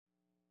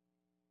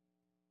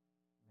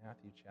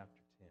Matthew chapter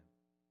 10.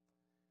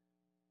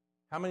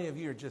 How many of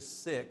you are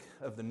just sick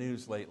of the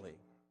news lately?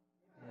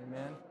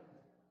 Amen.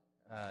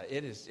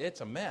 It's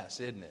a mess,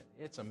 isn't it?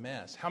 It's a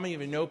mess. How many of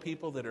you know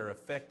people that are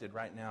affected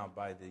right now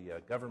by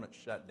the government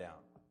shutdown?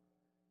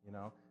 You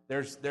know,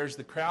 there's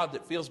the crowd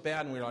that feels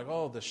bad, and we're like,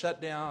 oh, the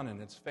shutdown,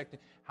 and it's affecting.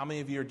 How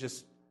many of you are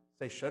just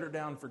say shut her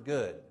down for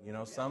good? You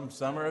know, some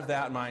are of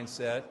that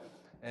mindset,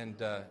 and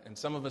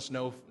some of us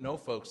know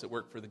folks that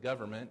work for the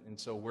government, and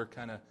so we're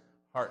kind of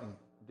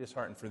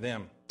disheartened for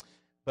them.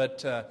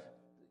 But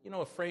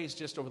a phrase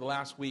just over the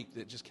last week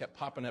that just kept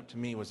popping up to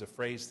me was a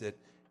phrase that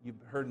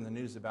you've heard in the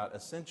news about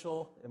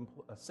essential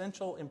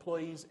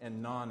employees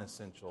and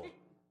non-essential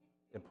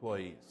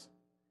employees.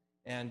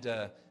 And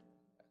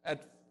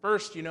at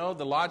first,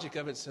 the logic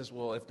of it says,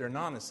 well, if they're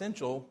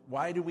non-essential,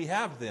 why do we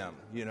have them,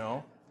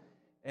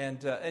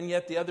 And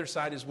yet the other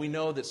side is we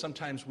know that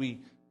sometimes we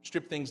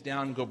strip things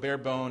down and go bare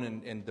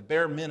bone and the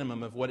bare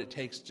minimum of what it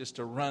takes just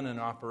to run an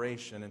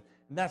operation. And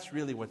that's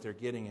really what they're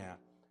getting at.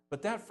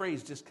 But that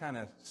phrase just kind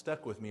of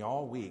stuck with me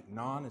all week,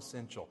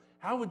 non-essential.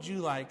 How would you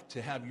like to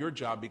have your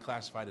job be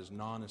classified as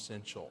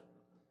non-essential?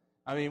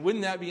 I mean,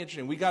 wouldn't that be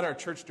interesting? We got our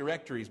church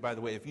directories, by the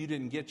way. If you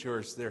didn't get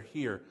yours, they're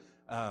here.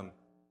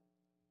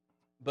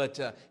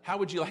 But how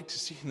would you like to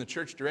see in the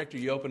church directory,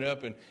 you open it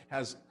up and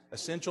has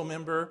essential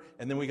member,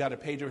 and then we got a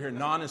page over here,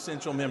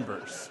 non-essential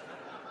members.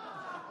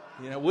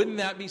 Wouldn't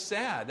that be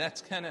sad?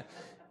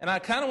 And I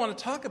kind of want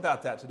to talk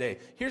about that today.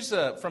 Here's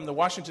from the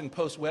Washington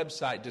Post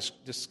website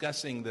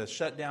discussing the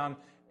shutdown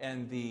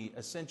and the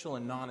essential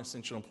and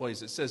non-essential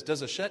employees. It says,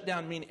 does a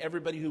shutdown mean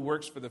everybody who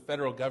works for the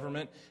federal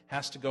government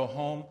has to go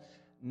home?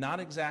 Not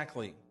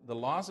exactly. The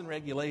laws and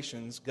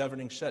regulations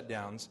governing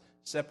shutdowns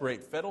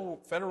separate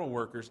federal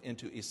workers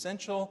into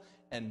essential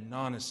and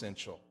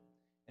non-essential.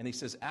 And he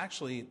says,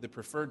 actually, the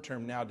preferred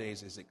term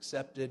nowadays is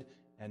accepted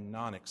and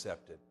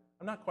non-accepted.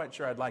 I'm not quite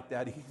sure I'd like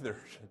that either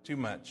too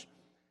much.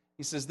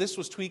 He says, this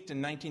was tweaked in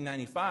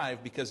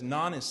 1995 because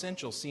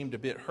non-essential seemed a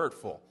bit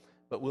hurtful,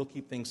 but we'll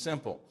keep things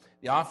simple.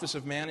 The Office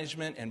of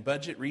Management and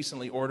Budget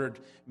recently ordered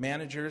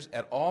managers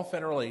at all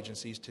federal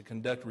agencies to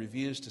conduct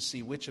reviews to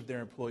see which of their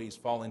employees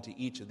fall into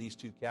each of these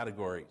two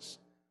categories.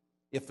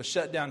 If a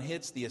shutdown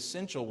hits, the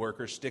essential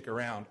workers stick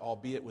around,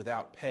 albeit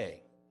without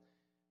pay.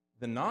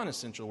 The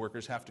non-essential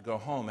workers have to go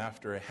home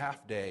after a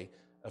half day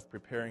of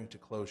preparing to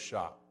close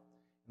shop.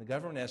 The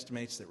government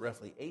estimates that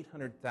roughly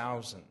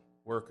 800,000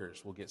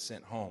 workers will get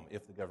sent home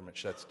if the government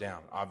shuts down.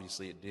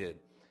 Obviously, it did.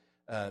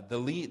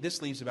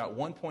 This leaves about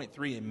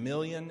 1.3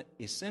 million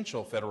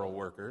essential federal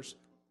workers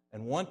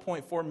and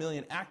 1.4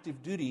 million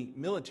active duty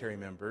military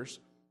members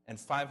and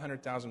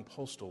 500,000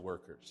 postal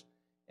workers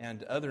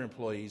and other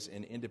employees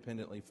in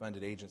independently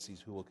funded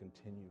agencies who will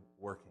continue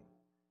working.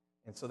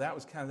 And so that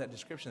was kind of that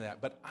description of that.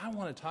 But I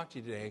want to talk to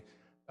you today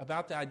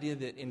about the idea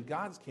that in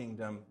God's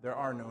kingdom, there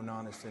are no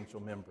non-essential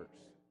members.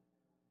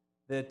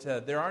 That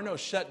there are no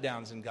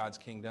shutdowns in God's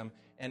kingdom,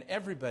 and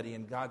everybody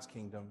in God's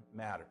kingdom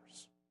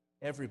matters.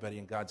 Everybody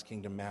in God's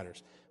kingdom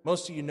matters.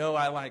 Most of you know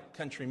I like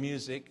country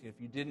music. If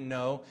you didn't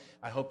know,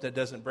 I hope that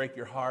doesn't break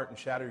your heart and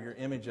shatter your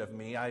image of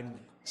me. I'm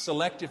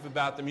selective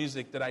about the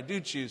music that I do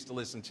choose to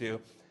listen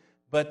to.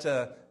 But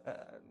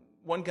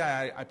one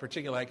guy I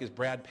particularly like is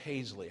Brad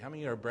Paisley. How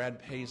many are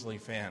Brad Paisley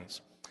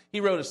fans? He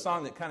wrote a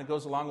song that kind of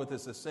goes along with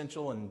this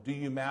essential and do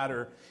you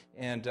matter.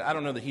 And I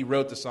don't know that he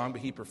wrote the song,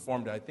 but he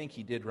performed it. I think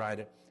he did write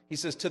it. He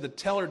says, to the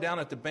teller down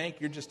at the bank,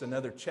 you're just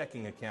another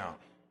checking account.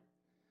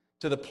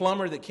 To the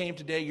plumber that came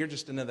today, you're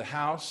just another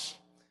house.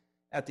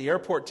 At the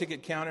airport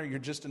ticket counter, you're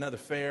just another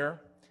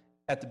fare.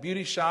 At the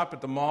beauty shop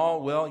at the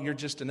mall, well, you're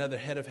just another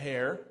head of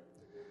hair.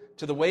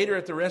 To the waiter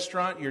at the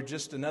restaurant, you're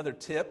just another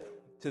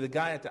tip. To the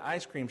guy at the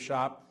ice cream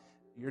shop,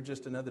 you're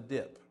just another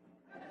dip.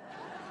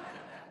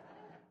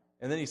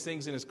 And then he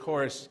sings in his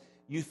chorus,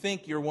 you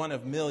think you're one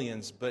of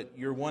millions, but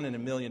you're one in a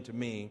million to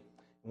me.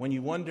 When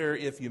you wonder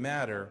if you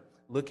matter,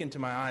 look into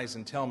my eyes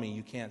and tell me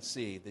you can't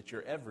see that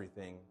you're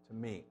everything to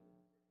me.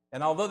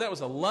 And although that was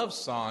a love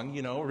song,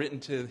 written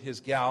to his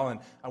gal, and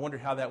I wonder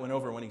how that went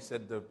over when he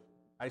said the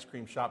ice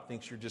cream shop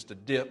thinks you're just a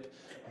dip.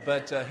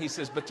 But he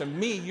says, but to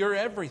me, you're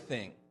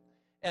everything.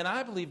 And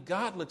I believe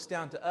God looks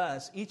down to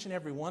us, each and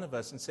every one of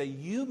us, and say,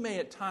 you may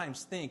at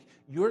times think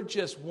you're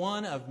just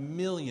one of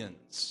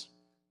millions.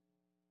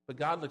 But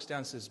God looks down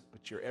and says,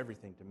 but you're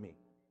everything to me.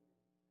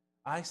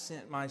 I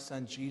sent my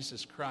son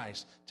Jesus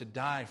Christ to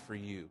die for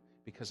you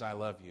because I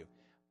love you.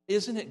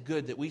 Isn't it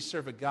good that we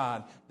serve a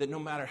God that no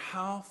matter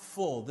how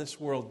full this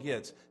world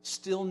gets,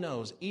 still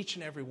knows each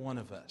and every one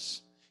of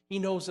us? He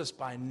knows us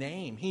by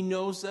name. He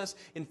knows us.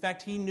 In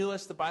fact, He knew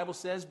us, the Bible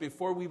says,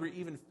 before we were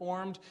even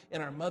formed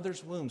in our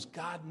mother's wombs.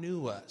 God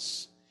knew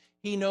us.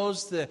 He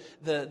knows the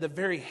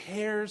very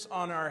hairs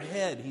on our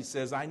head. He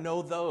says, I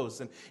know those.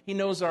 And He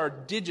knows our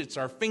digits,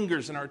 our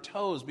fingers, and our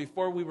toes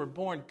before we were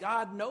born.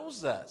 God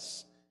knows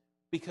us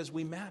because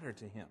we matter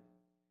to Him.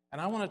 And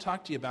I want to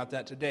talk to you about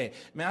that today.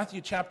 Matthew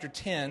chapter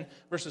 10,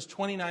 verses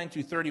 29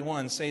 through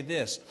 31 say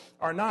this,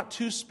 are not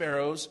 2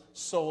 sparrows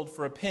sold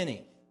for a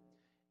penny,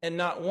 and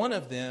not one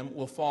of them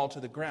will fall to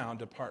the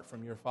ground apart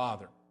from your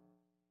Father.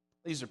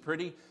 These are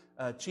pretty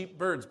cheap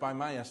birds by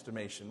my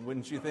estimation,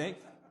 wouldn't you think?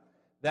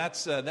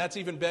 That's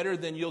even better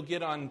than you'll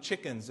get on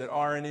chickens at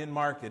R&N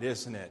Market,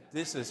 isn't it?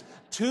 This is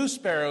 2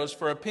 sparrows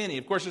for a penny.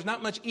 Of course, there's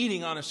not much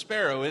eating on a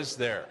sparrow, is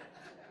there?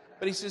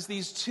 But he says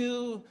these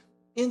 2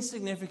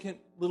 insignificant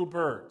little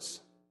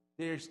birds,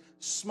 they're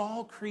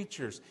small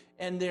creatures,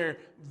 and their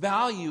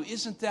value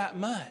isn't that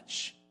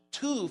much.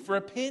 2 for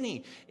a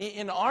penny.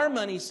 In our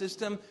money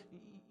system,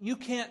 you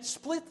can't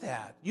split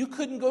that. You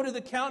couldn't go to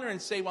the counter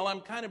and say, well,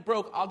 I'm kind of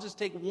broke, I'll just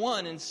take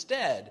 1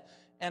 instead,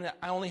 and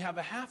I only have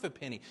a half a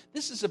penny.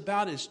 This is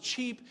about as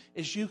cheap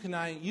as you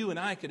and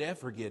I could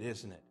ever get,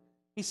 isn't it?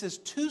 He says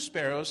 2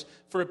 sparrows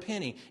for a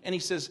penny, and he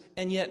says,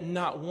 and yet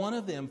not one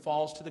of them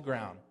falls to the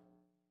ground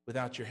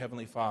without your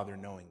heavenly Father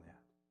knowing that.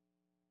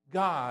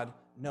 God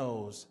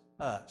knows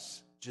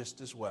us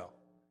just as well.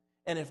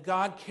 And if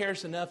God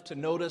cares enough to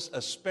notice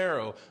a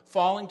sparrow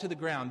falling to the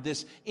ground,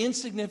 this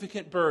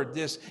insignificant bird,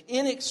 this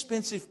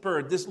inexpensive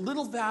bird, this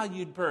little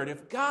valued bird,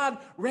 if God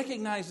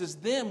recognizes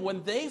them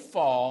when they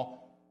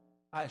fall,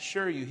 I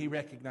assure you, He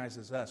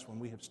recognizes us when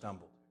we have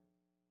stumbled.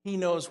 He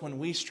knows when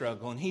we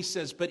struggle. And He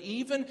says, but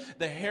even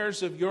the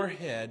hairs of your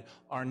head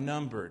are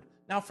numbered.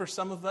 Now, for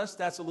some of us,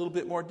 that's a little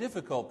bit more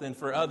difficult than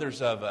for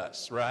others of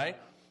us, right?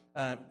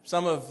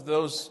 Some of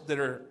those that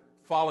are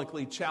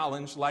follically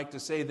challenged like to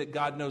say that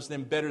God knows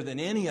them better than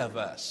any of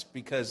us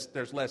because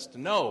there's less to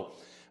know.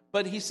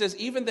 But He says,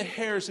 even the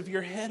hairs of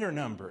your head are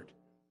numbered.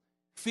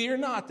 Fear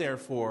not,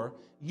 therefore,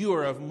 you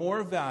are of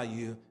more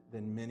value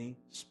than many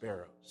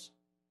sparrows.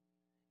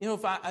 You know,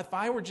 if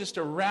I were just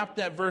to wrap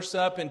that verse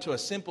up into a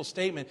simple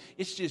statement,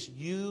 it's just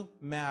you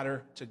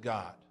matter to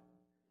God.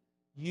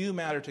 You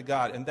matter to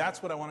God, and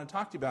that's what I want to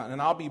talk to you about.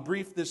 And I'll be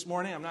brief this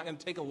morning. I'm not going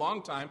to take a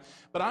long time,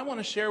 but I want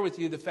to share with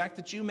you the fact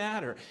that you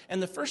matter. And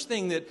the first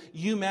thing that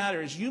you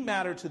matter is you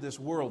matter to this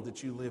world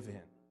that you live in.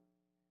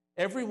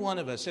 Every one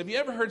of us. Have you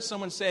ever heard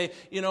someone say,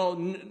 you know,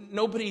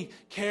 nobody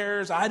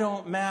cares, I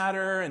don't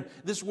matter, and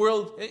this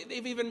world,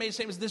 they've even made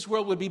statements, this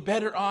world would be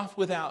better off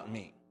without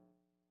me.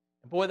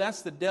 Boy,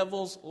 that's the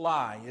devil's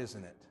lie,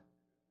 isn't it?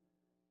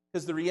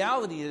 Because the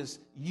reality is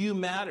you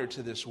matter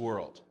to this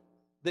world.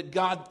 That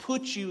God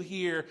put you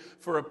here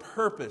for a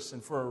purpose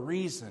and for a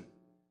reason.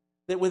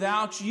 That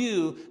without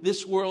you,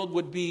 this world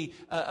would be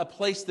a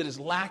place that is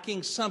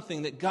lacking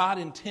something that God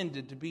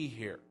intended to be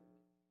here.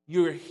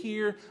 You're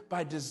here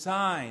by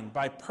design,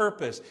 by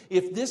purpose.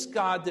 If this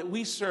God that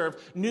we serve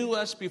knew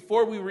us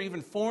before we were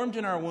even formed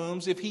in our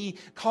wombs, if He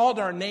called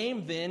our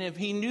name then, if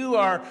He knew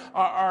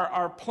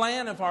our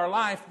plan of our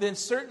life, then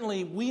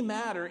certainly we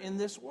matter in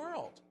this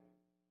world.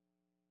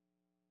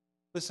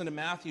 Listen to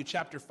Matthew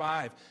chapter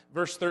 5,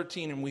 verse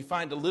 13, and we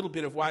find a little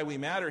bit of why we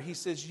matter. He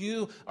says,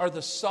 you are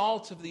the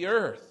salt of the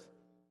earth.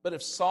 But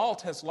if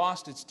salt has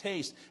lost its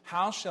taste,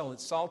 how shall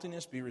its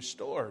saltiness be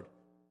restored?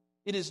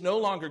 It is no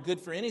longer good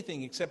for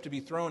anything except to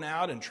be thrown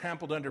out and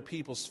trampled under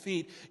people's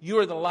feet. You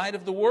are the light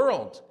of the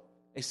world.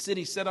 A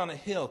city set on a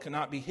hill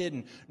cannot be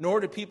hidden, nor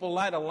do people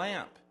light a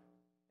lamp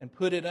and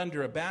put it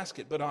under a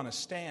basket, but on a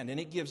stand, and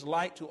it gives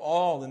light to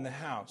all in the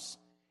house.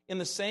 In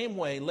the same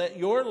way, let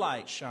your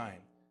light shine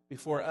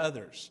before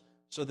others,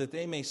 so that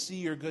they may see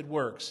your good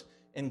works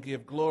and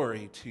give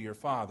glory to your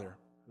Father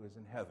who is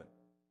in heaven.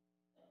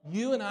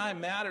 You and I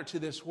matter to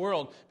this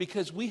world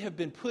because we have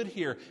been put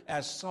here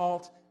as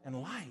salt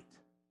and light.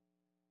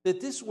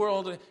 That this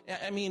world,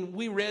 I mean,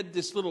 we read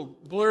this little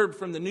blurb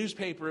from the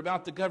newspaper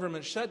about the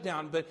government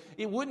shutdown, but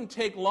it wouldn't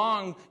take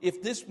long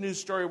if this news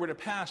story were to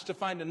pass to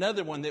find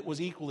another one that was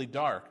equally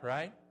dark,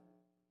 right?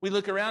 We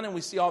look around and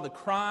we see all the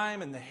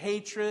crime and the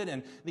hatred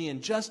and the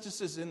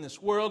injustices in this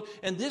world.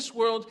 And this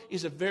world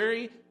is a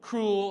very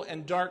cruel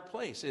and dark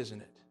place, isn't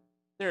it?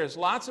 There is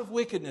lots of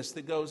wickedness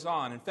that goes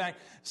on. In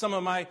fact, some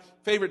of my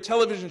favorite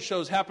television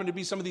shows happen to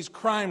be some of these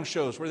crime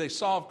shows where they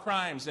solve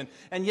crimes.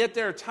 And yet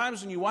there are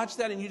times when you watch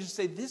that and you just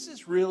say, this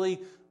is really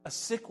a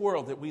sick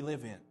world that we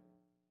live in.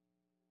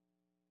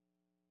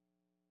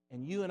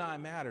 And you and I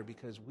matter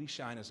because we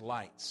shine as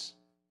lights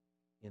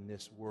in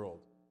this world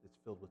that's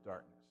filled with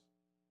darkness.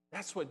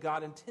 That's what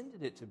God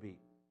intended it to be.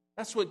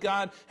 That's what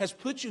God has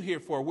put you here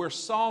for. We're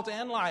salt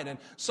and light. And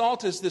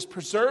salt is this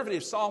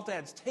preservative. Salt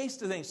adds taste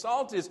to things.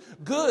 Salt is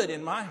good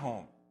in my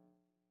home.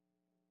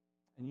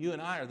 And you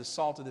and I are the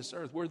salt of this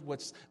earth. We're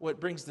what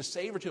brings the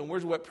savor to it.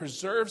 We're what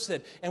preserves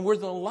it. And we're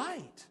the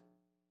light.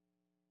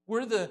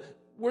 We're the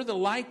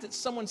light that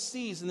someone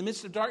sees in the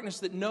midst of darkness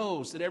that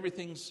knows that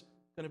everything's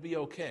going to be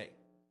okay,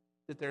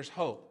 that there's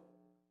hope.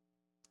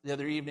 The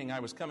other evening I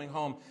was coming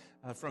home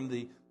from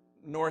the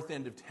north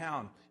end of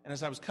town. And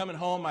as I was coming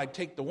home, I'd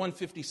take the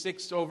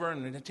 156 over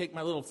and I'd take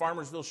my little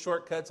Farmersville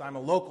shortcuts. I'm a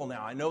local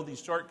now. I know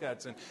these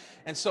shortcuts.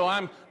 And so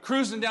I'm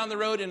cruising down the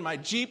road in my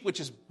Jeep, which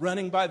is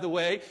running, by the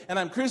way. And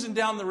I'm cruising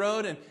down the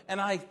road, and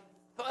I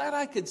thought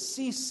I could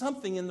see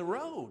something in the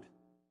road.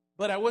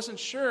 But I wasn't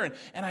sure,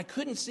 and I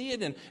couldn't see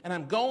it. And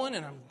I'm going,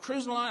 and I'm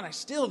cruising along,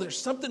 and there's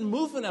something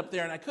moving up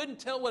there, and I couldn't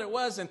tell what it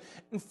was. And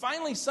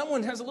finally,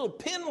 someone has a little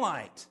pin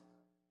light.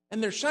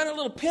 And they're shining a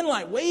little pin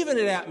light, waving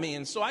it at me.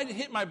 And so I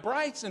hit my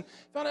brights and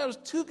found out it was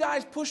two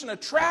guys pushing a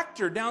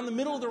tractor down the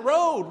middle of the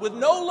road with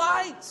no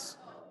lights.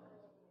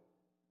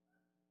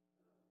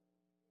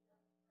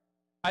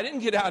 I didn't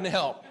get out and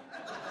help.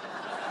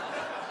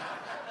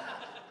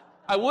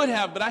 I would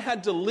have, but I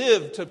had to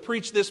live to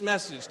preach this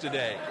message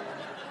today.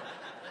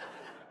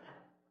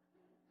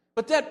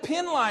 But that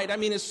pin light, I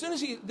mean, as soon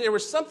as there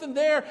was something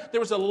there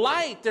was a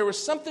light, there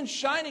was something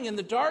shining in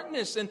the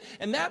darkness, and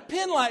that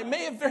pin light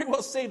may have very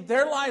well saved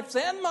their lives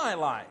and my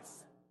life.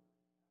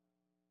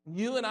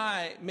 You and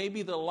I may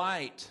be the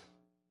light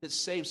that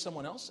saves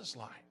someone else's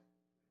life.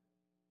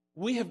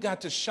 We have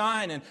got to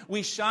shine, and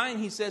we shine,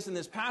 he says in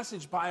this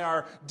passage, by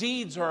our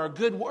deeds or our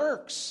good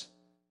works.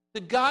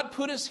 That God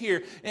put us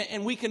here,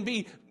 and we can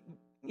be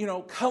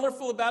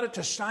colorful about it,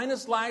 to shine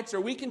as lights,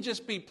 or we can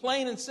just be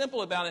plain and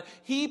simple about it.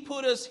 He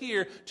put us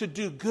here to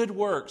do good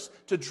works,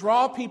 to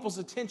draw people's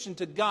attention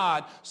to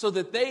God so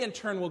that they in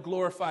turn will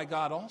glorify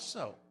God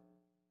also.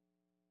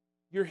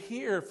 You're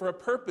here for a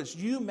purpose.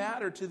 You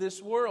matter to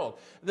this world.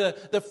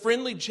 The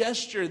friendly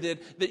gesture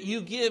that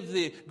you give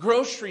the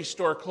grocery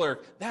store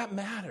clerk, that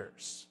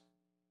matters.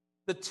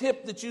 The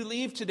tip that you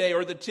leave today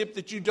or the tip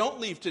that you don't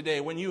leave today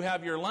when you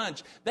have your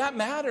lunch, that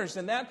matters,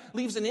 and that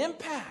leaves an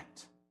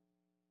impact.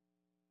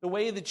 The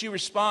way that you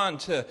respond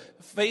to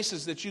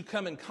faces that you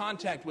come in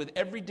contact with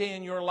every day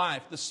in your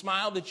life, the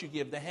smile that you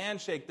give, the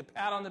handshake, the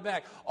pat on the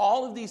back,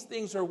 all of these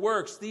things are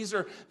works. These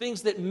are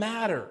things that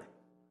matter.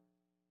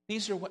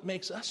 These are what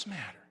makes us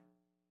matter.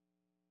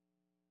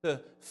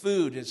 The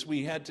food, as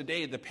we had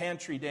today, the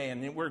pantry day,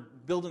 and we're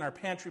building our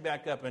pantry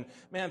back up, and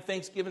man,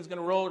 Thanksgiving's going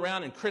to roll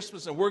around, and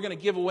Christmas, and we're going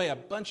to give away a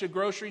bunch of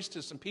groceries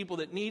to some people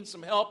that need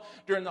some help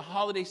during the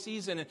holiday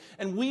season,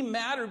 and we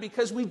matter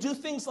because we do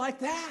things like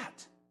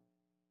that.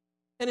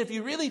 And if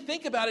you really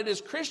think about it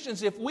as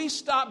Christians, if we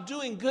stop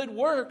doing good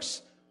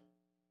works,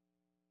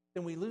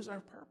 then we lose our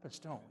purpose,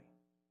 don't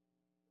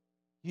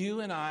we?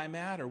 You and I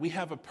matter. We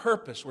have a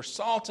purpose. We're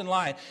salt and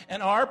light.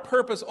 And our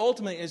purpose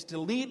ultimately is to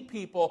lead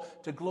people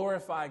to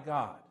glorify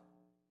God.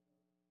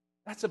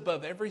 That's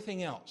above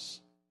everything else.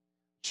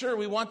 Sure,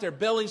 we want their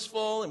bellies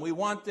full, and we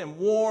want them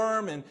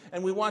warm, and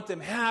we want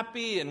them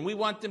happy, and we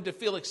want them to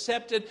feel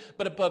accepted.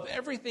 But above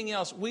everything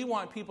else, we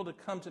want people to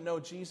come to know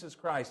Jesus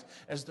Christ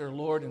as their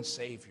Lord and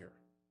Savior.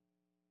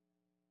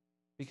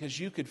 Because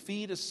you could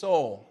feed a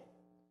soul,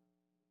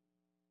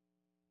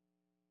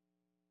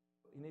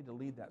 but you need to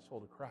lead that soul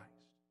to Christ.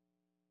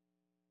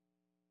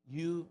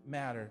 You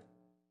matter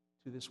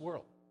to this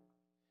world.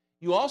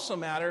 You also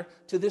matter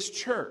to this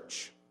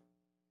church.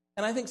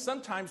 And I think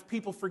sometimes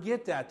people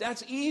forget that.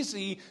 That's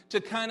easy to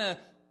kind of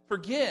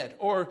forget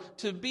or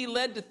to be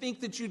led to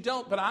think that you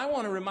don't. But I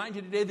want to remind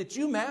you today that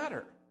you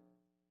matter.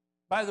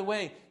 By the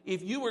way,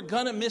 if you were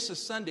going to miss a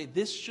Sunday,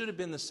 this should have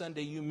been the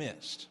Sunday you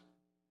missed.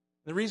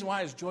 The reason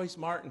why is Joyce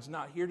Martin's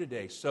not here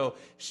today, so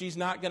she's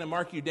not going to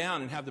mark you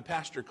down and have the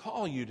pastor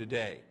call you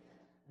today.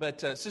 But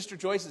Sister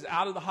Joyce is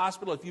out of the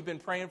hospital. If you've been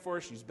praying for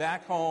her, she's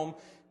back home,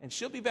 and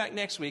she'll be back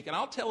next week, and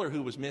I'll tell her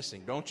who was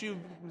missing. Don't you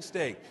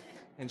mistake.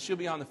 And she'll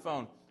be on the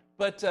phone.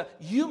 But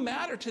you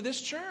matter to this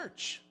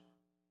church.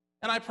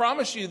 And I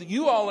promise you that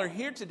you all are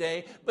here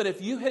today, but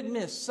if you had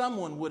missed,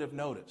 someone would have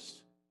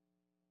noticed.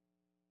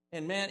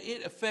 And man,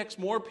 it affects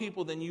more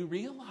people than you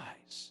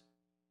realize.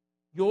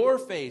 Your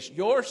face,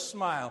 your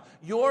smile,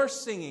 your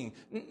singing,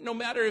 no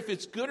matter if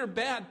it's good or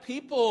bad,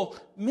 people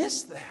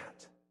miss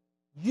that.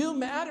 You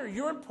matter.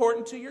 You're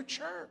important to your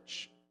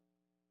church.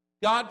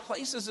 God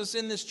places us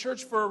in this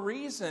church for a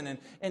reason.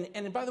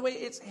 And by the way,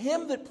 it's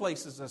Him that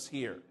places us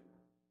here.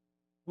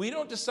 We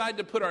don't decide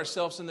to put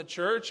ourselves in the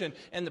church, and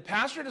the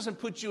pastor doesn't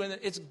put you in it.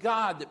 It's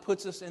God that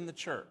puts us in the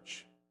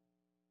church.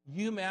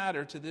 You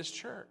matter to this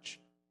church.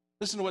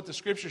 Listen to what the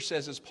Scripture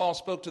says as Paul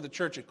spoke to the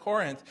church at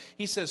Corinth.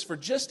 He says, "For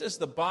just as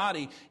the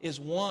body is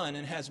one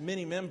and has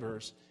many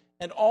members,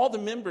 and all the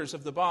members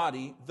of the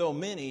body, though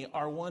many,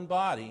 are one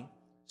body,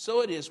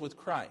 so it is with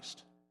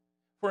Christ.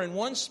 For in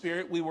one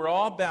Spirit we were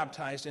all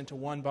baptized into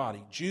one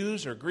body,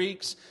 Jews or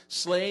Greeks,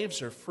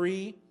 slaves or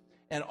free,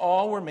 and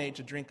all were made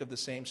to drink of the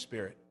same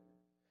Spirit.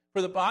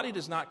 For the body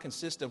does not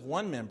consist of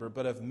one member,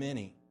 but of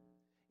many.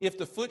 If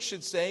the foot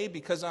should say,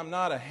 because I'm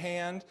not a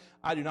hand,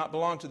 I do not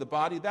belong to the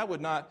body, that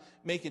would not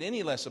make it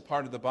any less a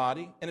part of the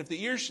body. And if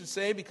the ear should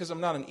say, because I'm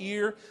not an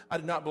ear, I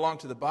do not belong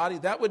to the body,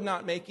 that would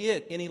not make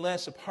it any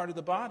less a part of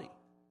the body.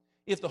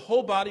 If the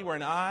whole body were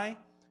an eye,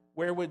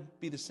 where would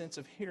be the sense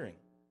of hearing?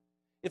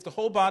 If the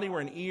whole body were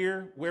an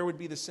ear, where would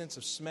be the sense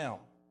of smell?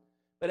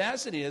 But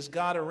as it is,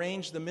 God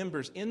arranged the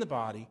members in the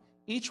body,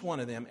 each one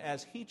of them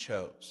as He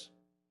chose.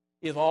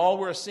 If all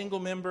were a single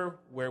member,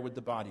 where would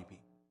the body be?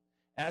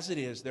 As it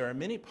is, there are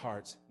many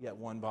parts, yet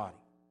one body."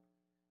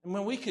 And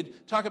when we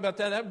could talk about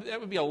that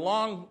would be a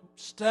long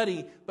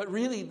study, but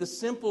really the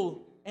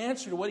simple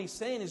answer to what he's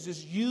saying is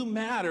just you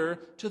matter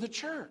to the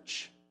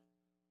church.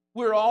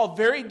 We're all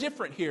very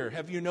different here.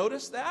 Have you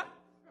noticed that?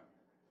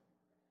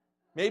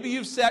 Maybe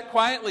you've sat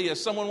quietly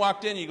as someone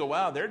walked in and you go,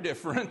 wow, they're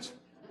different.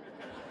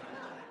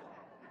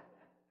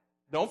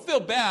 Don't feel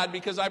bad,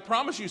 because I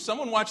promise you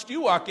someone watched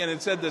you walk in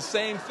and said the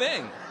same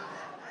thing.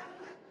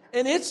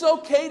 And it's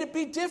okay to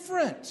be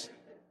different.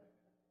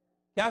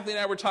 Kathy and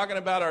I were talking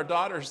about our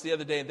daughters the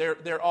other day.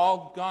 They're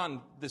all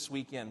gone this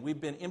weekend. We've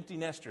been empty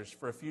nesters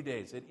for a few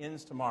days. It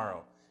ends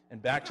tomorrow.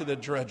 And back to the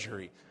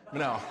drudgery.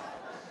 No.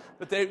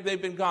 But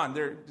they've been gone.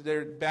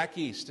 They're back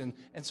east. And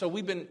so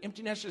we've been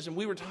empty nesters, and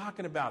we were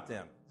talking about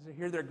them.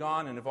 Here they're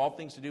gone, and of all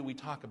things to do, we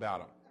talk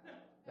about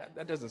them.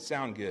 That doesn't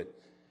sound good.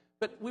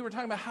 But we were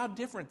talking about how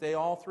different they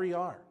all three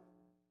are.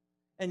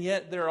 And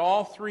yet they're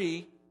all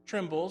three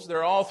Trimbles.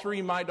 They're all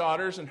three my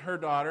daughters and her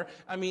daughter.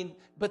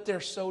 But they're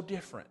so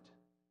different.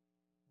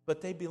 But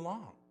they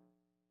belong.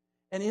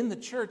 And in the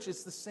church,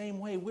 it's the same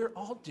way. We're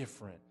all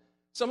different.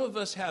 Some of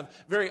us have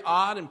very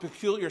odd and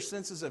peculiar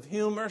senses of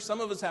humor. Some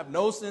of us have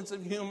no sense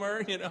of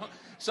humor,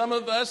 Some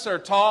of us are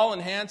tall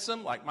and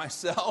handsome, like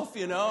myself,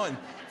 and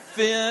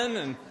thin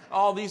and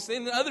all these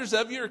things. Others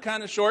of you are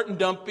kind of short and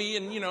dumpy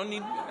and,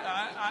 need,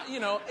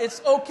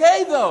 it's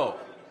okay, though.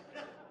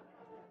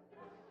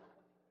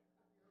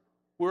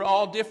 We're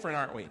all different,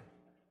 aren't we?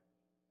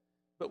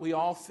 But we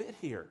all fit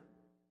here.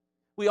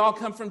 We all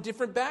come from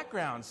different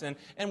backgrounds, and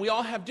we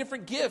all have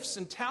different gifts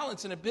and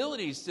talents and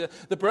abilities.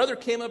 The brother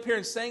came up here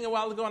and sang a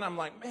while ago, and I'm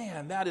like,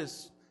 man,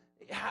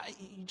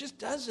 he just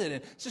does it.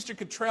 And Sister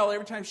Cottrell,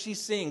 every time she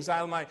sings, I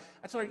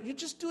told her, you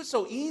just do it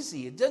so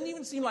easy. It doesn't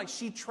even seem like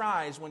she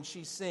tries when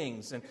she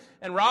sings.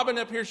 And Robin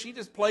up here, she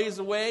just plays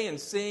away and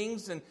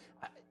sings, and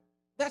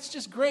that's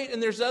just great.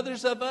 And there's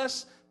others of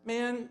us,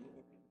 man,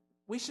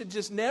 we should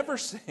just never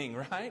sing,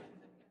 right?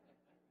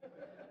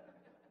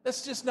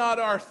 That's just not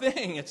our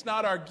thing. It's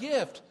not our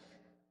gift.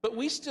 But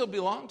we still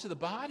belong to the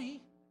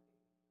body.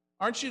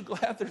 Aren't you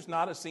glad there's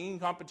not a singing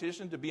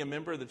competition to be a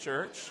member of the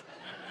church?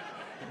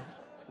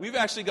 We've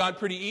actually gone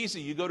pretty easy.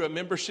 You go to a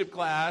membership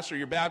class or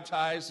you're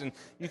baptized and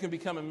you can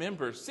become a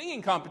member.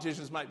 Singing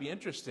competitions might be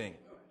interesting.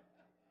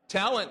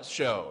 Talent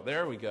show.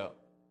 There we go.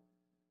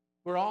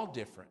 We're all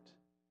different.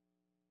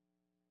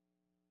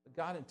 But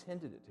God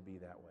intended it to be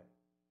that way.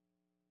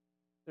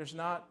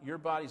 Your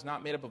body's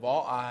not made up of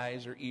all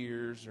eyes or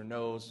ears or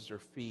noses or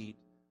feet.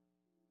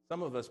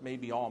 Some of us may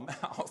be all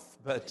mouth,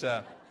 but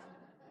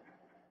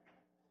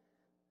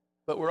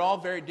we're all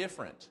very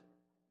different.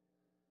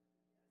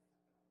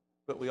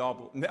 But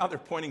now they're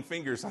pointing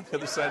fingers on the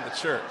other side of the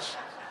church.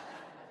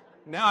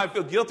 Now I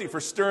feel guilty for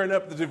stirring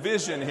up the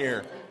division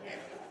here.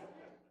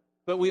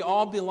 But we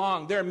all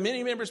belong. There are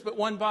many members, but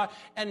one body.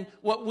 And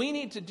what we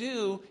need to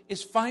do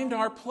is find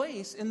our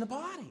place in the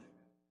body.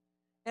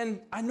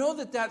 And I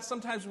know that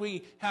sometimes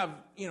we have,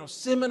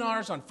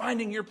 seminars on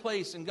finding your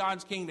place in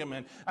God's kingdom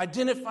and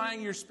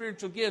identifying your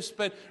spiritual gifts,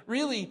 but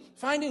really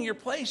finding your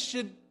place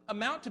should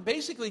amount to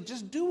basically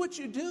just do what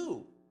you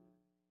do.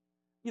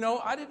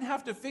 I didn't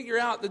have to figure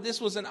out that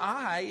this was an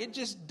eye. It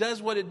just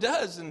does what it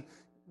does, and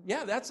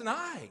yeah, that's an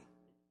eye.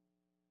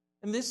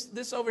 And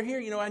this over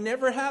here, I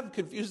never have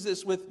confused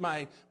this with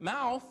my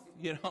mouth,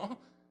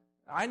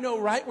 I know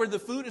right where the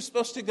food is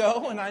supposed to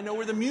go, and I know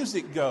where the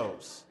music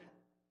goes.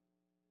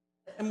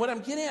 And what I'm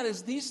getting at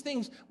is these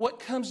things, what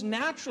comes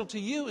natural to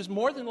you is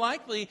more than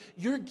likely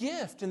your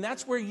gift. And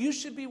that's where you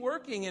should be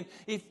working. And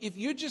if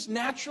you just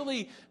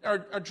naturally are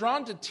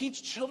drawn to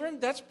teach children,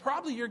 that's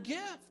probably your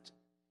gift.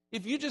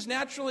 If you just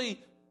naturally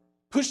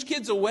push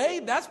kids away,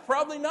 that's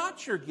probably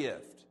not your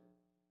gift.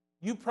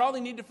 You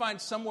probably need to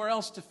find somewhere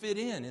else to fit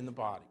in the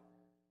body.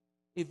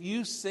 If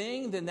you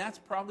sing, then that's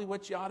probably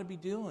what you ought to be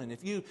doing.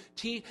 If you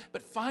teach,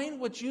 but find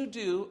what you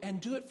do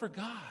and do it for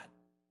God.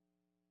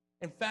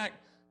 In fact,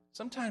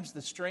 sometimes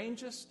the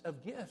strangest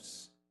of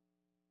gifts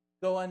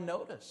go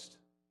unnoticed.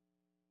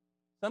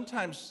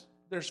 Sometimes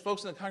there's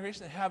folks in the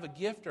congregation that have a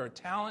gift or a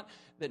talent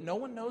that no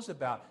one knows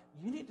about.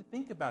 You need to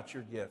think about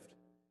your gift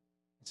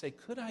and say,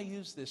 could I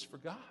use this for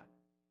God?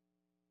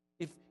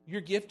 If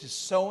your gift is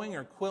sewing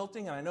or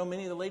quilting, and I know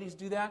many of the ladies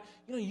do that,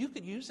 you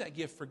could use that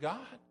gift for God.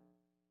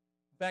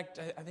 In fact,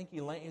 I think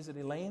Elaine, is it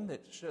Elaine?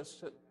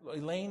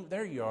 Elaine,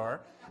 there you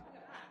are.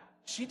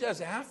 She does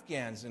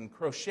Afghans and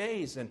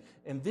crochets,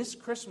 and this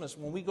Christmas,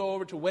 when we go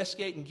over to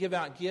Westgate and give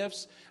out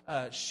gifts,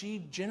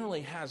 she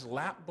generally has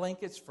lap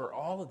blankets for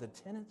all of the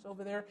tenants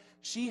over there.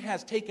 She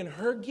has taken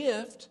her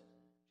gift.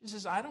 She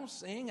says, I don't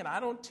sing, and I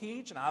don't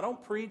teach, and I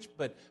don't preach,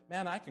 but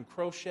man, I can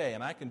crochet,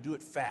 and I can do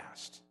it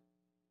fast.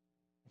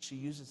 And she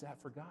uses that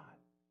for God.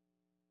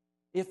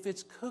 If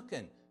it's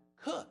cooking,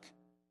 cook.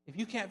 If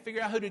you can't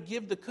figure out who to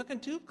give the cooking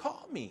to,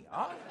 call me.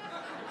 I'll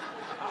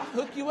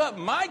hook you up.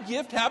 My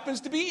gift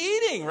happens to be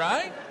eating,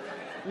 right?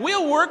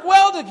 We'll work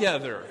well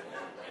together.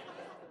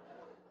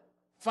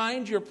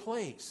 Find your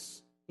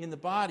place in the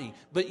body,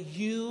 but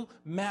you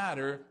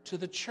matter to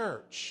the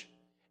church.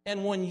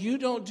 And when you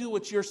don't do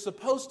what you're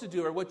supposed to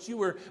do or what you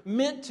were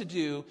meant to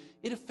do,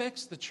 it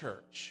affects the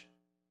church.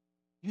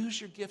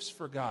 Use your gifts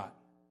for God.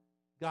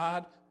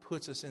 God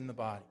puts us in the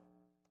body.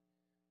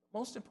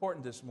 Most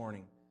important this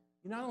morning,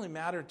 you not only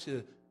matter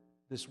to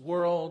this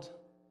world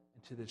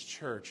and to this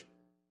church,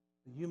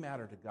 but you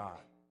matter to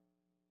God.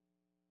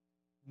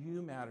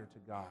 You matter to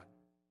God.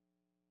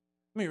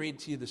 Let me read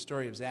to you the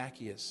story of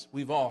Zacchaeus.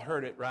 We've all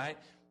heard it, right?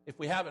 If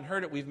we haven't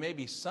heard it, we've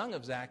maybe sung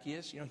of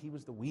Zacchaeus. He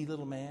was the wee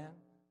little man,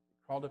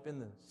 crawled up in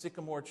the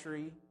sycamore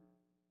tree.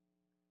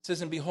 It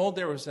says, and behold,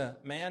 there was a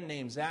man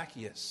named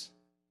Zacchaeus.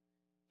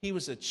 He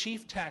was a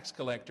chief tax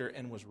collector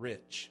and was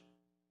rich.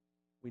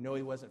 We know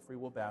he wasn't Free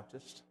Will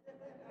Baptist.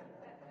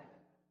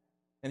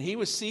 And he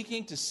was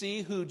seeking to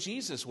see who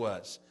Jesus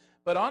was.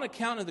 But on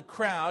account of the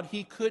crowd,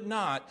 he could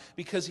not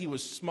because he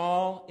was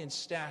small in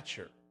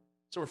stature.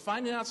 So we're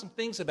finding out some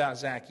things about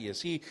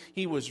Zacchaeus.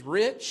 He was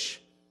rich.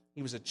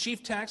 He was a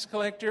chief tax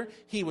collector.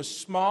 He was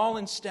small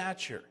in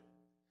stature.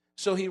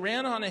 So he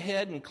ran on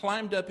ahead and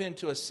climbed up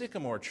into a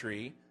sycamore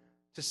tree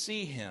to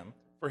see him,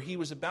 for he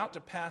was about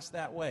to pass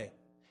that way.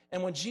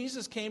 And when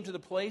Jesus came to the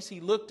place, he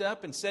looked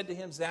up and said to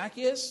him,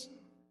 Zacchaeus,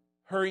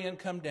 hurry and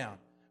come down,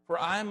 for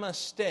I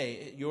must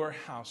stay at your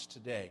house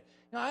today.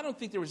 Now, I don't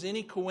think there was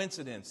any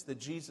coincidence that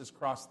Jesus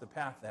crossed the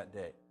path that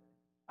day.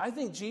 I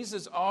think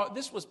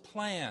this was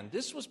planned.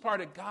 This was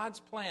part of God's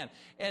plan.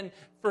 And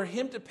for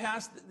him to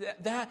pass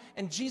that,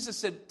 and Jesus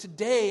said,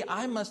 today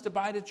I must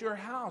abide at your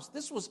house.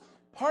 This was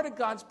part of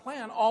God's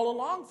plan all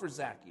along for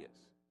Zacchaeus.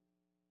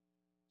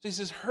 So he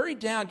says, hurry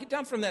down, get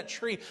down from that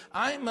tree.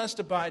 I must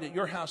abide at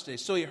your house today.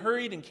 So he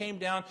hurried and came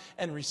down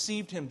and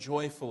received him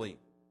joyfully.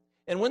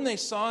 And when they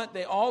saw it,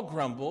 they all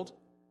grumbled.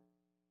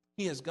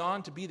 He has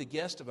gone to be the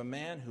guest of a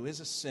man who is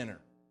a sinner.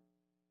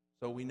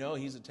 So we know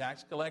he's a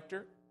tax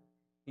collector.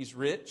 He's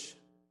rich.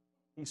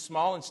 He's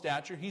small in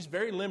stature. He's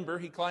very limber.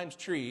 He climbs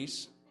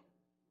trees.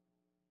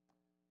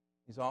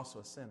 He's also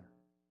a sinner.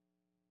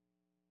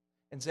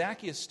 And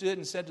Zacchaeus stood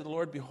and said to the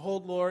Lord,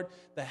 behold, Lord,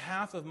 the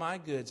half of my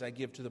goods I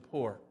give to the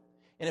poor.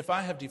 And if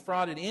I have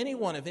defrauded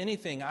anyone of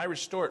anything, I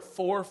restore it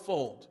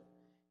fourfold.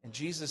 And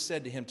Jesus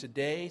said to him,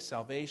 today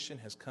salvation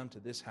has come to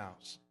this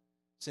house,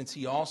 since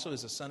he also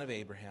is a son of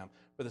Abraham.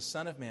 For the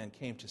Son of Man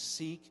came to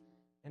seek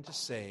and to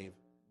save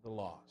the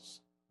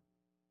lost.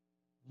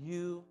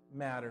 You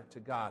matter to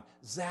God.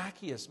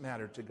 Zacchaeus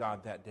mattered to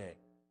God that day.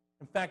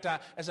 In fact,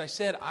 as I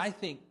said, I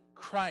think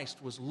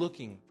Christ was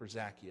looking for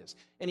Zacchaeus.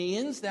 And he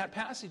ends that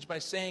passage by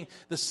saying,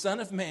 the Son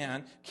of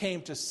Man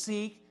came to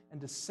seek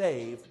and to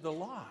save the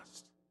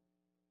lost.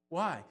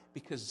 Why?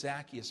 Because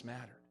Zacchaeus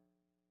mattered.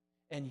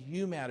 And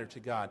you matter to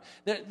God.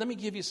 Let me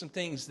give you some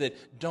things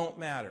that don't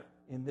matter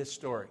in this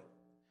story.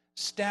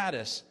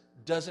 Status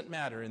doesn't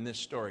matter in this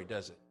story,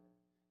 does it?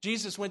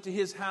 Jesus went to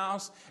his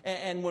house,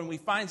 and when we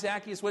find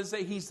Zacchaeus, what does it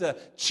say? He's the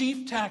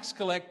chief tax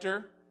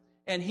collector,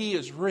 and he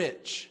is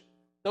rich.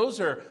 Those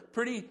are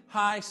pretty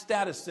high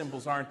status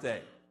symbols, aren't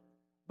they?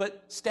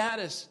 But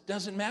status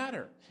doesn't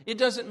matter. It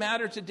doesn't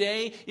matter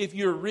today if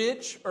you're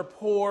rich or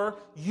poor,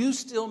 you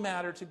still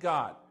matter to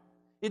God.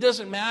 It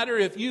doesn't matter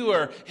if you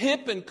are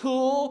hip and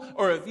cool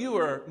or if you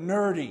are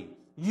nerdy.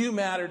 You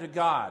matter to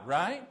God,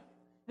 right?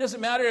 It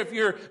doesn't matter if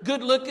you're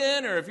good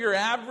looking or if you're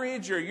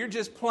average or you're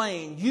just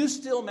plain. You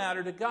still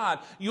matter to God.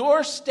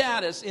 Your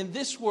status in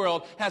this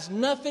world has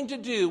nothing to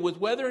do with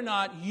whether or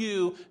not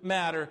you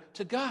matter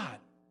to God.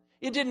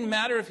 It didn't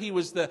matter if he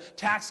was the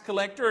tax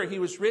collector or he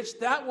was rich.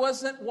 That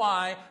wasn't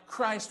why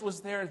Christ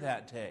was there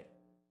that day.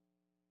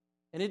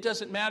 And it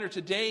doesn't matter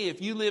today if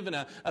you live in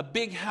a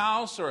big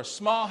house or a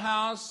small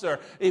house, or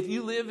if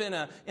you live in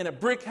a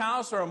brick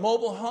house or a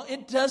mobile home.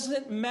 It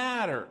doesn't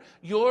matter.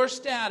 Your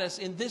status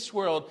in this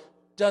world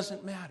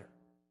doesn't matter.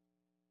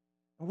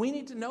 And we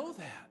need to know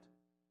that.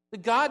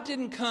 That God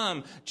didn't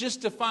come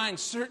just to find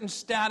certain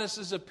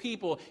statuses of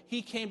people.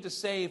 He came to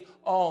save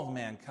all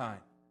mankind.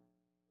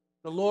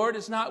 The Lord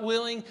is not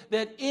willing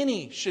that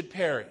any should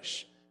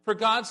perish. For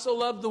God so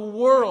loved the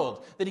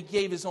world that he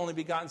gave his only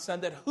begotten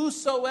Son, that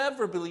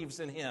whosoever believes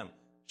in him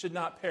should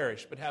not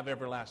perish but have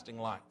everlasting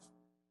life.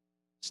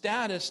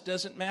 Status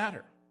doesn't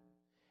matter.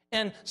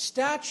 And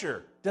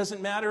stature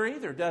doesn't matter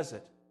either, does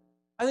it?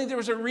 I think there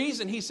was a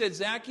reason he said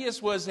Zacchaeus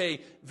was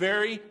a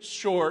very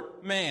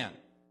short man.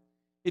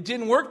 It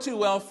didn't work too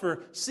well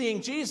for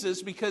seeing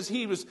Jesus because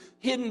he was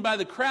hidden by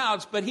the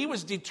crowds, but he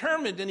was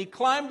determined and he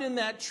climbed in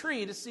that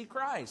tree to see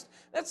Christ.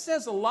 That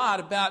says a lot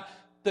about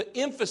the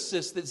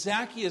emphasis that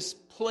Zacchaeus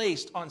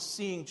placed on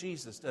seeing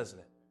Jesus, doesn't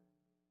it?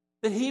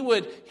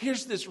 That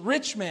here's this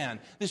rich man,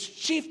 this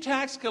chief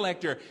tax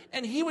collector,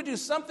 and he would do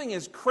something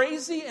as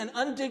crazy and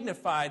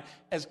undignified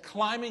as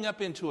climbing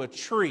up into a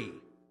tree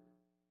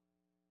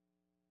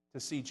to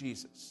see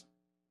Jesus.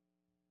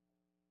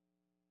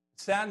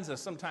 It saddens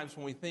us sometimes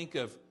when we think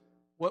of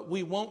what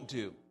we won't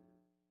do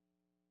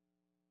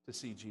to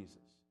see Jesus.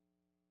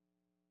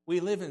 We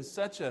live in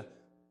such a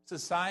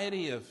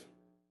society of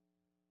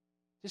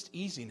just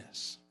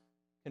easiness,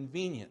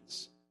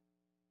 convenience.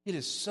 It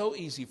is so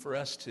easy for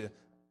us to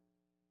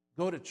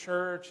go to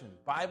church and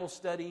Bible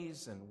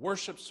studies and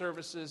worship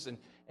services,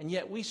 and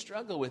yet we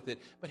struggle with it.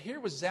 But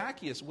here was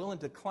Zacchaeus willing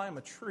to climb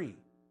a tree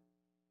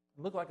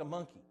and look like a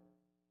monkey.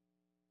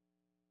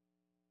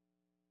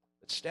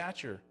 But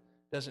stature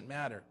doesn't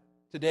matter.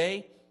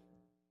 Today,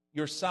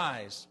 your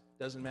size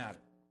doesn't matter.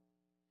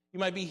 You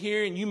might be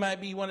here and you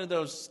might be one of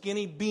those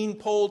skinny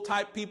beanpole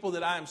type people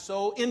that I am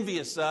so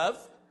envious of.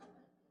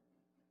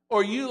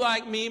 Or you,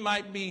 like me,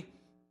 might be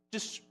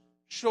just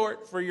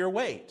short for your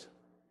weight.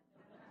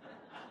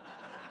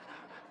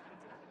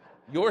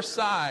 Your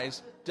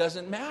size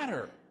doesn't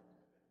matter.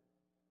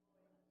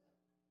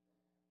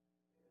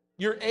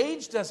 Your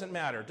age doesn't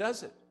matter,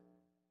 does it?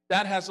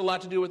 That has a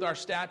lot to do with our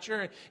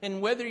stature.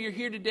 And whether you're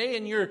here today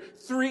and you're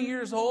 3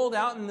 years old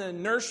out in the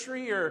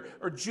nursery or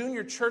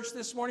junior church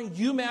this morning,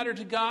 you matter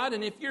to God.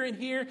 And if you're in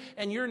here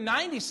and you're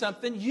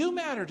 90-something, you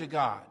matter to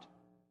God.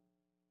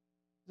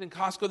 I was in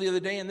Costco the other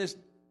day, and this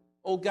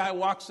old guy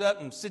walks up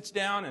and sits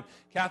down, and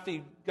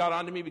Kathy got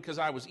onto me because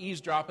I was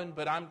eavesdropping,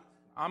 but I'm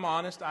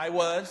honest, I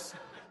was.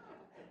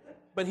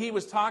 But he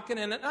was talking,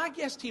 and I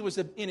guessed he was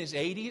in his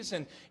 80s,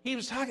 and he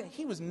was talking,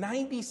 he was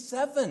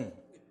 97.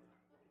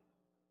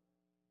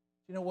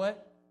 You know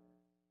what?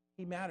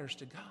 He matters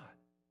to God.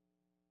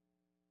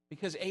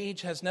 Because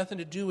age has nothing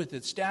to do with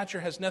it.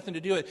 Stature has nothing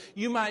to do with it.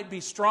 You might be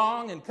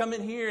strong and come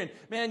in here and,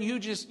 man,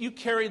 you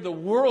carry the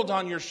world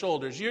on your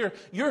shoulders.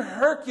 You're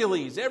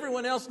Hercules.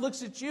 Everyone else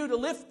looks at you to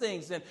lift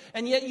things.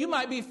 And yet you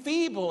might be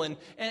feeble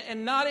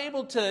and not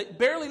able to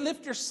barely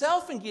lift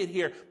yourself and get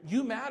here.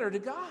 You matter to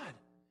God.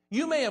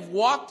 You may have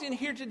walked in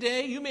here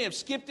today. You may have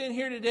skipped in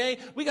here today.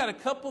 We got a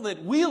couple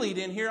that wheelied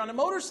in here on a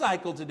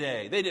motorcycle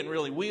today. They didn't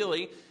really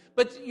wheelie.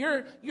 But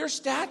your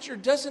stature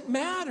doesn't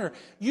matter.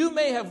 You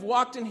may have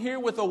walked in here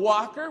with a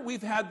walker.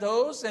 We've had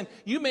those. And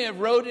you may have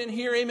rode in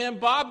here, amen,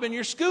 Bob, in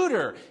your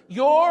scooter.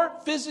 Your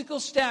physical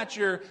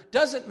stature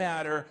doesn't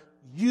matter.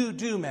 You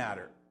do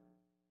matter.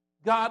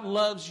 God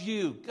loves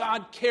you.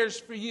 God cares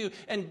for you.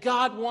 And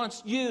God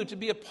wants you to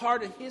be a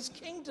part of His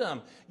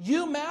kingdom.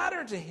 You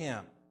matter to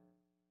Him.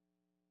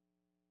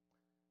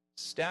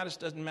 Status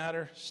doesn't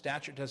matter.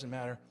 Stature doesn't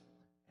matter.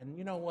 And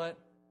you know what?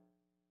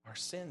 Our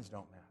sins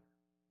don't matter.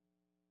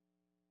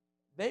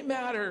 They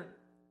matter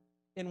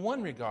in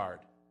one regard,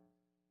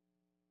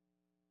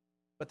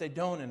 but they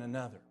don't in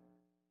another.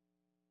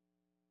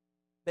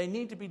 They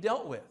need to be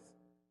dealt with.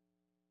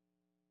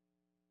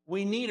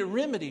 We need a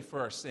remedy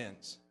for our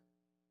sins.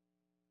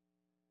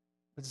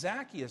 But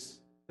Zacchaeus,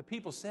 the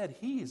people said,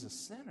 he is a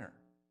sinner.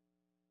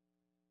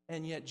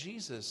 And yet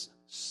Jesus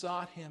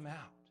sought him out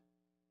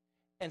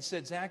and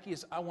said,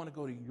 Zacchaeus, I want to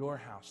go to your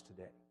house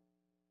today.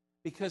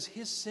 Because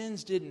his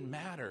sins didn't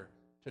matter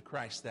to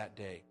Christ that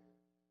day.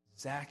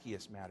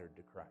 Zacchaeus mattered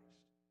to Christ.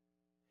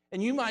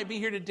 And you might be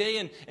here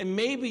today and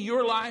maybe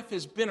your life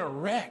has been a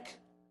wreck.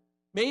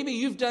 Maybe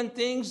you've done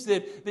things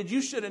that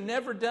you should have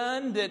never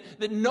done,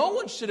 that no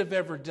one should have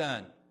ever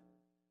done.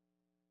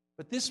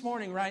 But this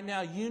morning, right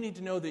now, you need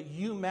to know that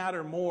you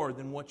matter more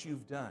than what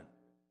you've done.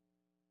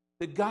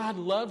 That God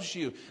loves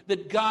you.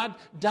 That God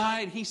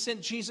died. He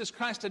sent Jesus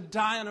Christ to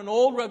die on an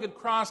old rugged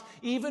cross.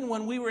 Even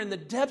when we were in the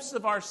depths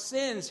of our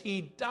sins,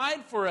 He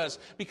died for us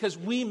because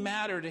we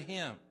matter to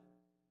Him.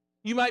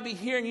 You might be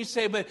here and you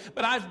say, but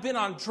I've been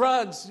on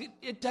drugs.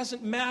 It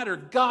doesn't matter.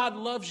 God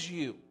loves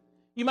you.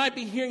 You might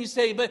be here and you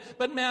say,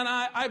 but man,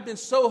 I've been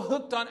so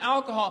hooked on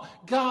alcohol.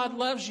 God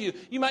loves you.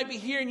 You might be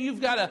here and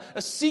you've got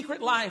a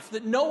secret life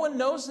that no one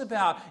knows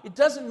about. It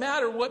doesn't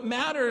matter. What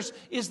matters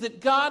is that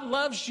God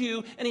loves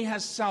you and He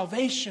has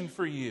salvation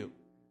for you.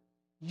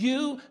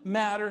 You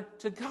matter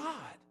to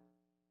God.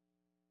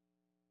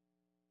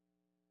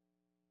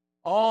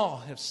 All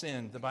have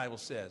sinned, the Bible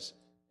says,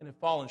 and have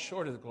fallen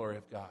short of the glory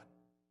of God.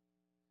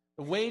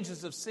 The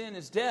wages of sin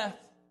is death.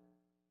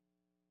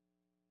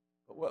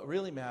 But what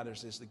really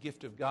matters is the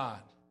gift of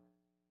God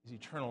is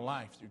eternal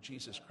life through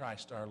Jesus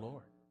Christ our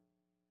Lord.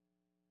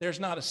 There's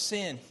not a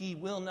sin He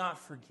will not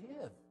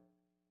forgive.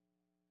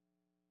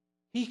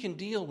 He can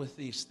deal with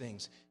these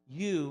things.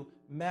 You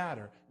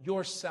matter.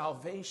 Your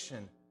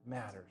salvation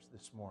matters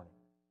this morning.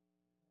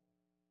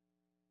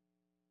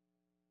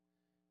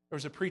 There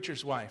was a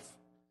preacher's wife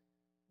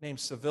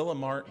named Sevilla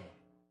Martin,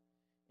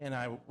 and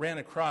I ran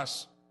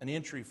across an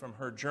entry from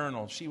her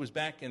journal. She was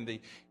back in the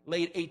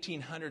late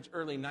 1800s,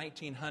 early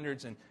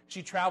 1900s, and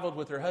she traveled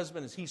with her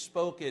husband as he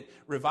spoke at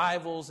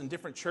revivals and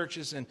different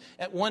churches. And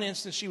at one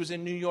instance, she was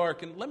in New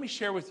York. And let me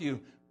share with you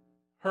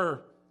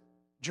her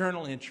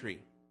journal entry.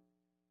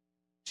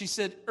 She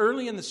said,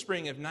 early in the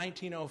spring of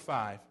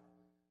 1905,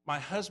 my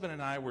husband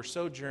and I were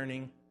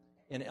sojourning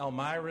in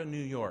Elmira, New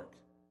York.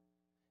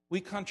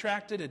 We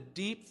contracted a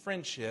deep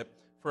friendship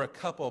for a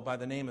couple by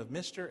the name of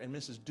Mr. and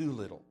Mrs.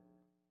 Doolittle,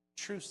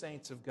 true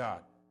saints of God.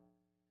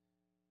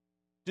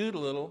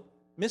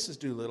 Mrs.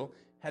 Doolittle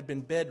had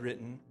been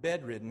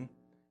bedridden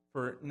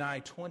for nigh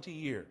 20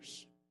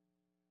 years.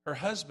 Her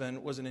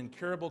husband was an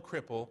incurable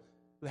cripple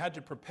who had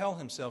to propel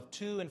himself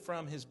to and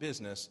from his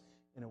business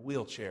in a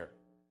wheelchair.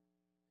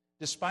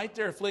 Despite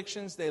their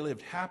afflictions, they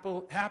lived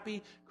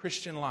happy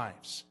Christian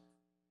lives,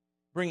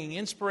 bringing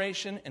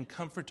inspiration and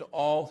comfort to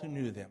all who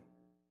knew them.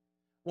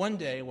 One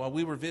day, while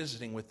we were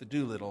visiting with the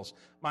Doolittles,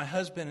 my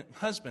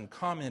husband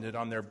commented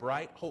on their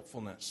bright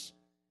hopefulness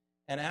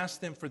and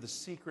asked them for the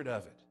secret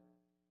of it.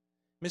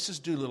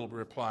 Mrs. Doolittle's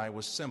reply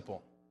was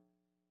simple.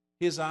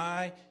 His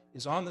eye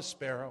is on the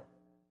sparrow,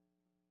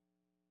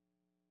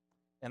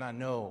 and I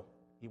know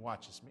He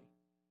watches me.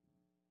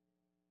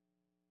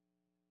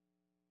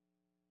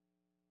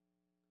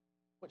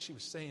 What she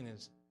was saying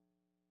is,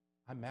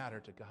 I matter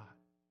to God.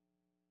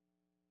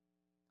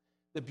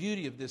 The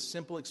beauty of this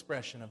simple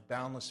expression of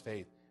boundless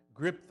faith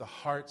gripped the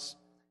hearts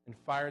and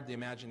fired the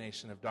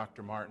imagination of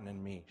Dr. Martin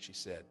and me, she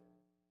said.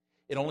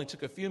 It only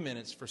took a few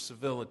minutes for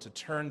Sevilla to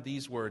turn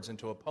these words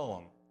into a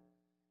poem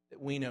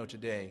that we know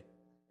today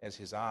as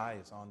His Eye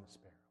is on the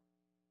Sparrow.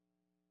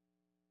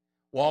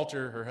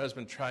 Walter, her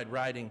husband, tried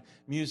writing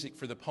music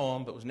for the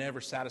poem but was never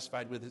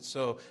satisfied with it.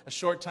 So a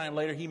short time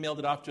later, he mailed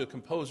it off to a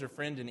composer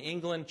friend in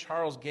England,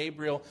 Charles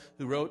Gabriel,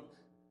 who wrote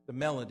the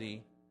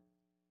melody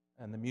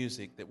and the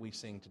music that we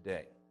sing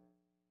today.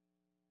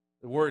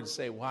 The words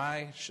say,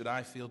 "Why should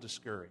I feel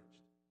discouraged?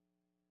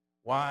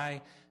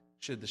 Why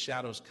should the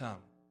shadows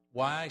come?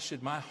 Why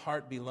should my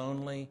heart be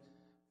lonely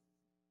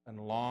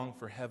and long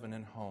for heaven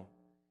and home?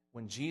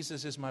 When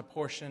Jesus is my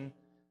portion,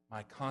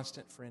 my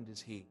constant friend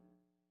is He.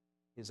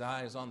 His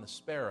eye is on the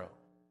sparrow,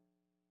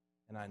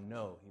 and I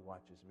know He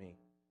watches me."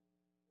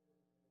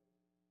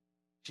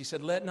 She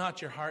said, "Let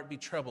not your heart be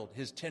troubled.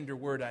 His tender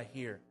word I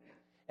hear.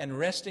 And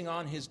resting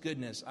on His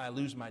goodness, I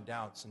lose my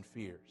doubts and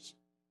fears.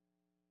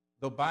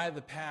 Though by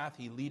the path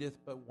He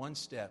leadeth but one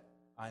step,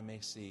 I may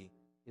see.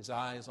 His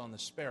eye is on the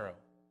sparrow,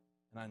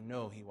 and I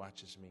know He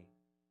watches me.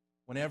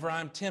 Whenever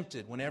I'm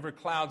tempted, whenever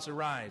clouds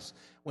arise,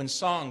 when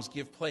songs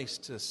give place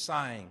to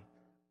sighing,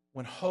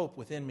 when hope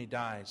within me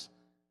dies,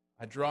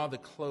 I draw the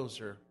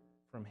closer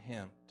from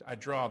Him. I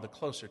draw the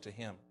closer to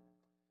Him.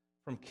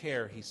 From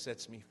care He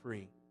sets me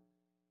free.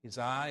 His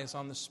eye is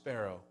on the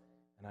sparrow,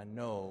 and I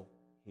know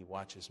He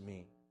watches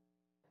me."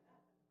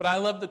 But I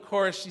love the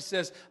chorus. She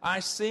says, "I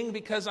sing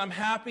because I'm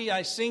happy.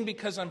 I sing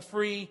because I'm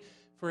free.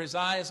 For His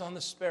eye is on the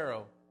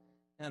sparrow,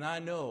 and I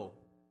know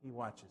He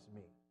watches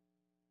me."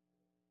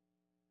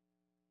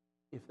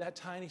 If that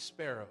tiny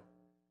sparrow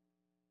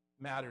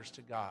matters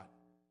to God,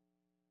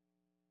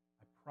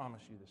 I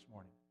promise you this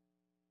morning,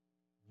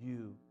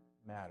 you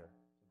matter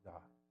to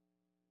God.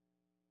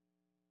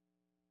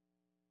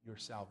 Your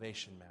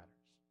salvation matters.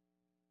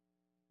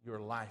 Your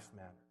life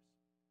matters.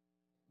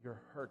 Your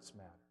hurts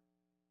matter.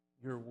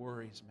 Your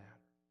worries matter.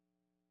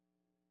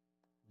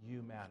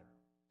 You matter.